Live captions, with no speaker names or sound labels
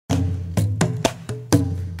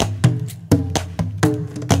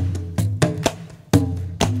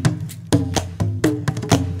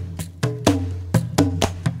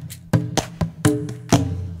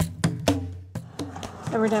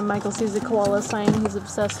Every time Michael sees a koala sign, he's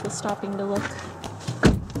obsessed with stopping to look.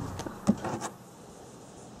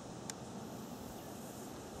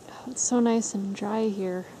 It's so nice and dry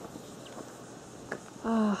here.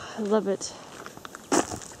 Ah, I love it.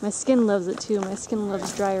 My skin loves it too. My skin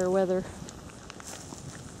loves drier weather.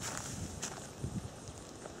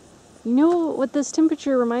 You know what this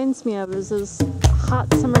temperature reminds me of is those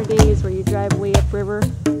hot summer days where you drive way upriver.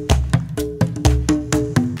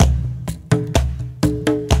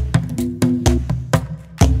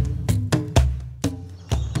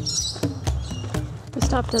 We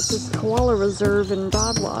stopped at this koala reserve in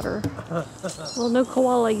Broadwater. Well, no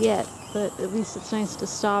koala yet, but at least it's nice to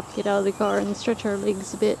stop, get out of the car, and stretch our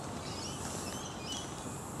legs a bit.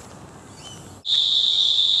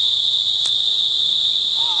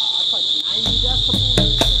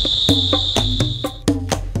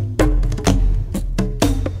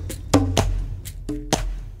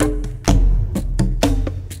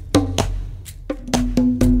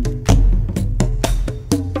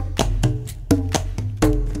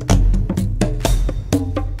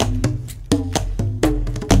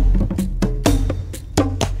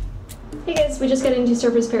 We just got into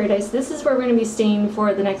Surfers Paradise. This is where we're going to be staying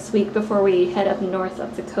for the next week before we head up north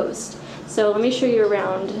up the coast. So let me show you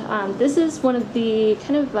around. This is one of the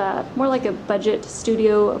kind of more like a budget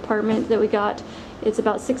studio apartment that we got. It's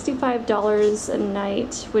about $65 a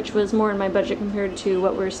night, which was more in my budget compared to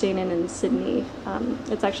what we were staying in Sydney.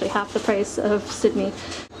 It's actually half the price of Sydney.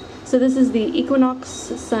 So this is the Equinox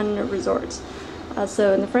Sun Resort.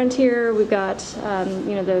 So in the front here we've got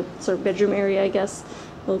you know, the sort of bedroom area, I guess.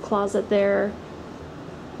 Little closet there,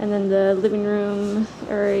 and then the living room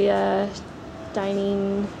area,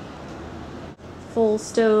 dining, full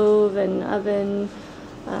stove and oven,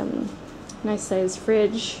 nice sized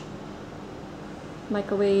fridge,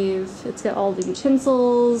 microwave. It's got all the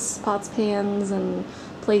utensils, pots, pans, and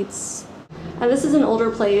plates. This is an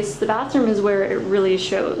older place. The bathroom is where it really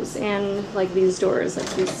shows, and like these doors,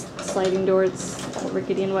 like these sliding doors,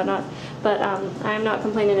 rickety and whatnot. But I'm not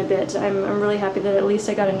complaining a bit. I'm really happy that at least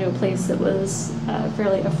I got into a place that was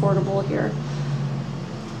fairly affordable here.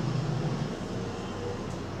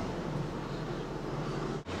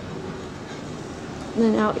 And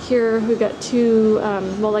then out here we've got two,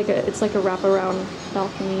 well, it's like a wraparound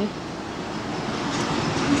balcony.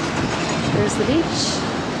 There's the beach.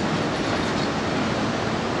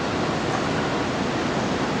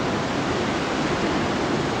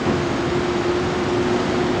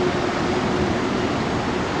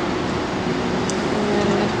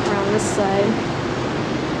 Side.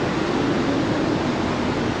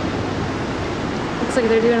 Looks like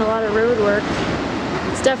they're doing a lot of road work.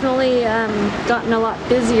 It's definitely gotten a lot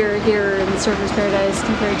busier here in Surfers Paradise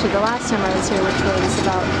compared to the last time I was here, which was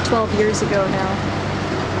about 12 years ago now.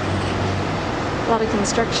 A lot of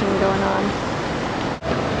construction going on.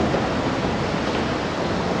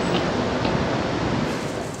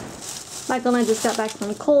 Michael and I just got back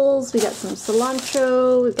from Kohl's. We got some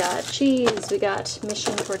cilantro, we got cheese, we got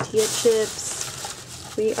Mission tortilla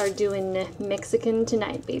chips. We are doing Mexican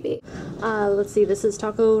tonight, baby. Let's see, this is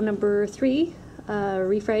taco number 3.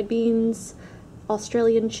 Refried beans,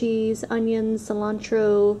 Australian cheese, onions,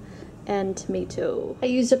 cilantro, and tomato. I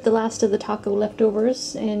used up the last of the taco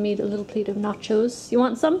leftovers and made a little plate of nachos. You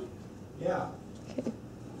want some? Yeah. Okay.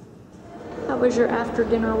 How was your after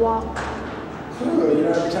dinner walk? Ooh, you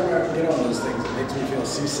know, every time I get on those things, it makes me feel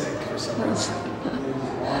seasick for some reason.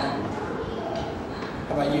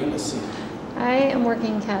 How about you? Let's see. I am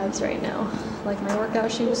working calves right now, like my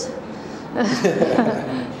workout shoes.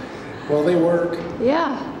 Well, they work.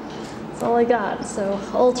 Yeah, that's all I got. So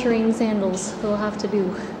all-terrain sandals will have to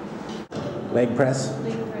do. Leg press.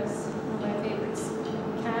 Leg press, one of my favorites.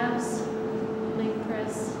 Calves, leg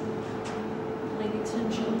press, leg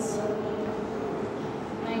extensions.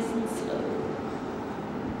 Nice and slow.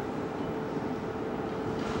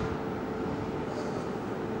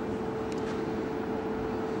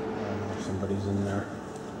 Somebody's in there.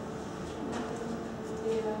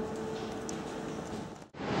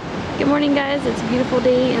 Good morning, guys. It's a beautiful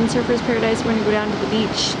day in Surfers Paradise. We're going to go down to the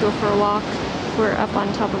beach, go for a walk. We're up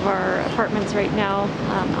on top of our apartments right now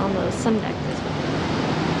on the sun deck.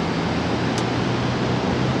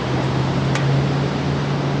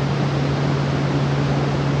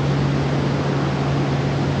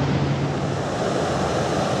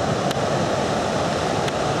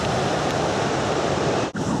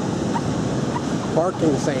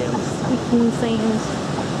 Parking sand. Squeaking sand.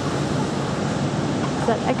 It's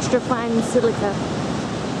that extra fine silica.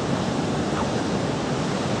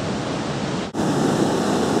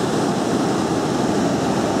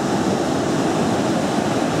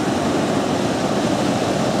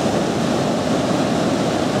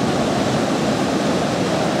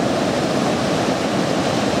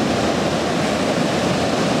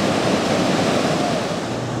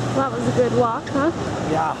 good walk, huh?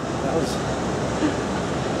 Yeah, that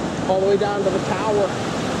was all the way down to the tower.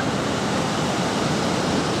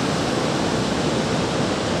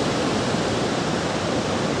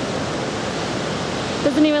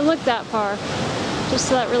 Doesn't even look that far. Just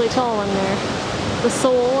to that really tall one there. The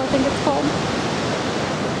Soul, I think it's called.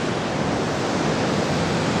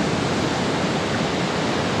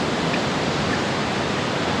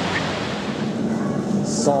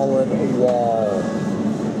 Solid wall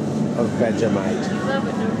of Vegemite. You love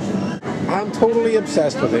it, don't you? I'm totally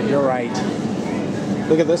obsessed with it, you're right.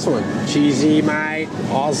 Look at this one. Cheesy Mite,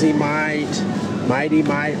 Aussie Mite, Mighty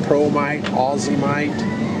Mite, Pro Mite, Aussie Mite,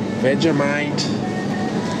 Vegemite.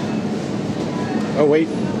 Oh wait,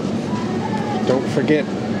 don't forget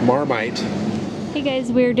Marmite. Hey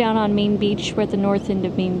guys, we're down on Main Beach. We're at the north end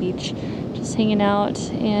of Main Beach. Just hanging out,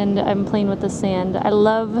 and I'm playing with the sand. I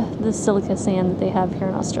love the silica sand that they have here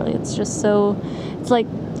in Australia. It's just so, it's like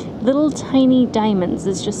little tiny diamonds.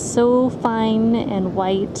 It's just so fine and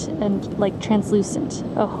white and like translucent.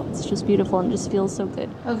 Oh, it's just beautiful and just feels so good.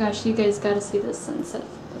 Oh gosh, you guys gotta see this sunset.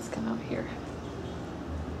 Let's come out here.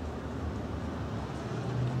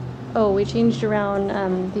 Oh, we changed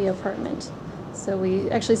around the apartment. So we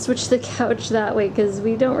actually switched the couch that way because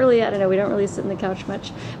we don't really, I don't know, we don't really sit in the couch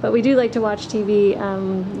much. But we do like to watch TV,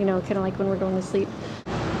 you know, kind of like when we're going to sleep.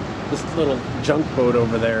 This little junk boat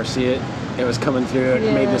over there, see it? It was coming through.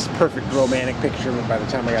 It made this perfect romantic picture, but by the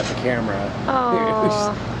time I got the camera,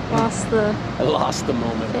 Oh, I lost the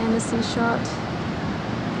moment. Fantasy shot.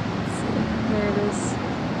 Let's see, there it is.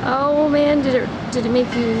 Oh man, did it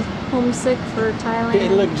make you homesick for Thailand?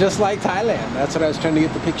 It looked just like Thailand. That's what I was trying to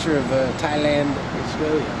get the picture of Thailand,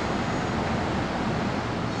 Australia.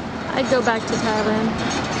 I'd go back to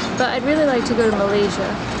Thailand, but I'd really like to go to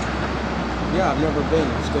Malaysia. Yeah, I've never been.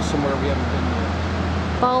 Let's go somewhere we haven't been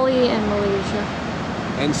yet. Bali and Malaysia.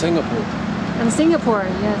 And Singapore. And Singapore,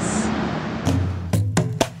 yes.